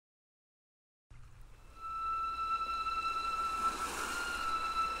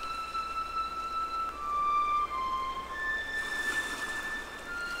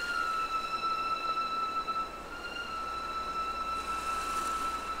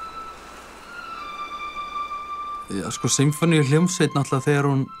Já, sko, symfóníuhljómsveit náttúrulega þegar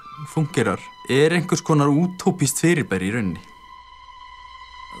hún fungerar einhvers konar útópískt fyrirbæri í rauninni.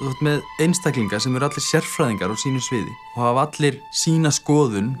 Þú ert með einstaklinga sem eru allir sérfræðingar á sínu sviði og hafa allir sína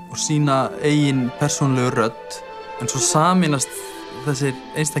skoðun og sína eigin persónulegu rödd, en svo sameinast þessir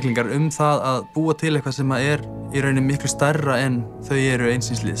einstaklingar það að búa til eitthvað sem í rauninni miklu stærra en þau eru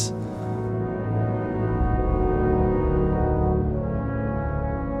einsins liðs.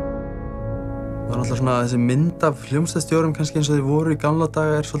 Það náttúrulega svona þessi mynd af hljómsveitarstjórum kannski eins og þeir voru í gamla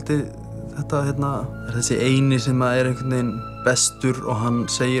daga svolítið þetta, þessi eini sem einhvern veginn bestur og hann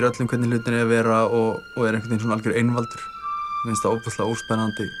segir öllum hvernig hlutin að vera og einhvern veginn svona algjör einvaldur. Mér finnst það óbúslega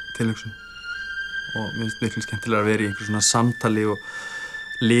óspennandi tilhugsun og mér finnst miklu skemmtilega að vera í einhver svona samtali og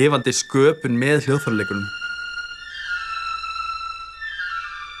lifandi sköpun með hljóðfæraleikurum.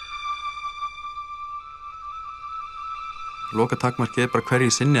 Loka takmarkið bara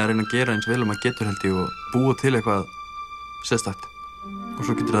hverju sinni að reyna að gera eins vel og maður getur held ég og búa til eitthvað sérstakt. Og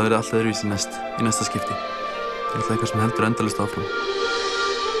svo getur það verið alltaf öðruvísi í næsta skipti. Það alltaf eitthvað sem heldur endalaust áfram.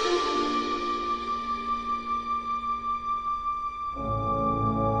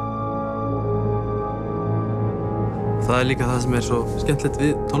 Það líka það sem svo skemmtilegt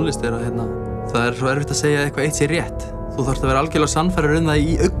við tónlist að það svo erfitt að segja eitthvað eitt sé rétt. Þú þarft að vera algjörlega sannfærður það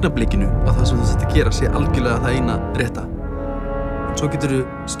í augnablikinu að það sem þú sett að gera sé algjörlega það eina rétta. Svo getur þú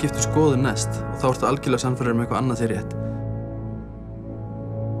skipt skoðun næst og þá ertu algjörlega sannfærður eitthvað annað sé rétt.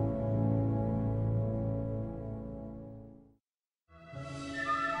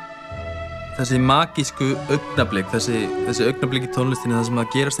 Þessi magísku augnablik, þessi augnablik í tónlistinni það sem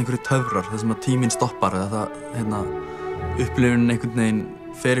að gerast einhverju töfrar, það sem að tíminn stoppar eða upplifunin einhvern veginn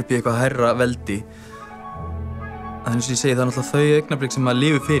fer upp í eitthvað hærra veldi. Eins og ég segi, það náttúrulega þau augnablik sem maður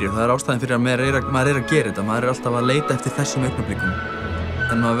lifir fyrir og það ástæðan fyrir að maður að gera þetta. Maður alltaf að leita eftir þessum augnablikum.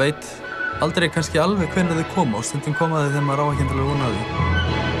 En maður veit aldrei kannski alveg hvenær þau koma og stundum koma þau þegar maður á ekki endilega von á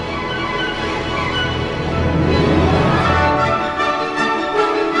því.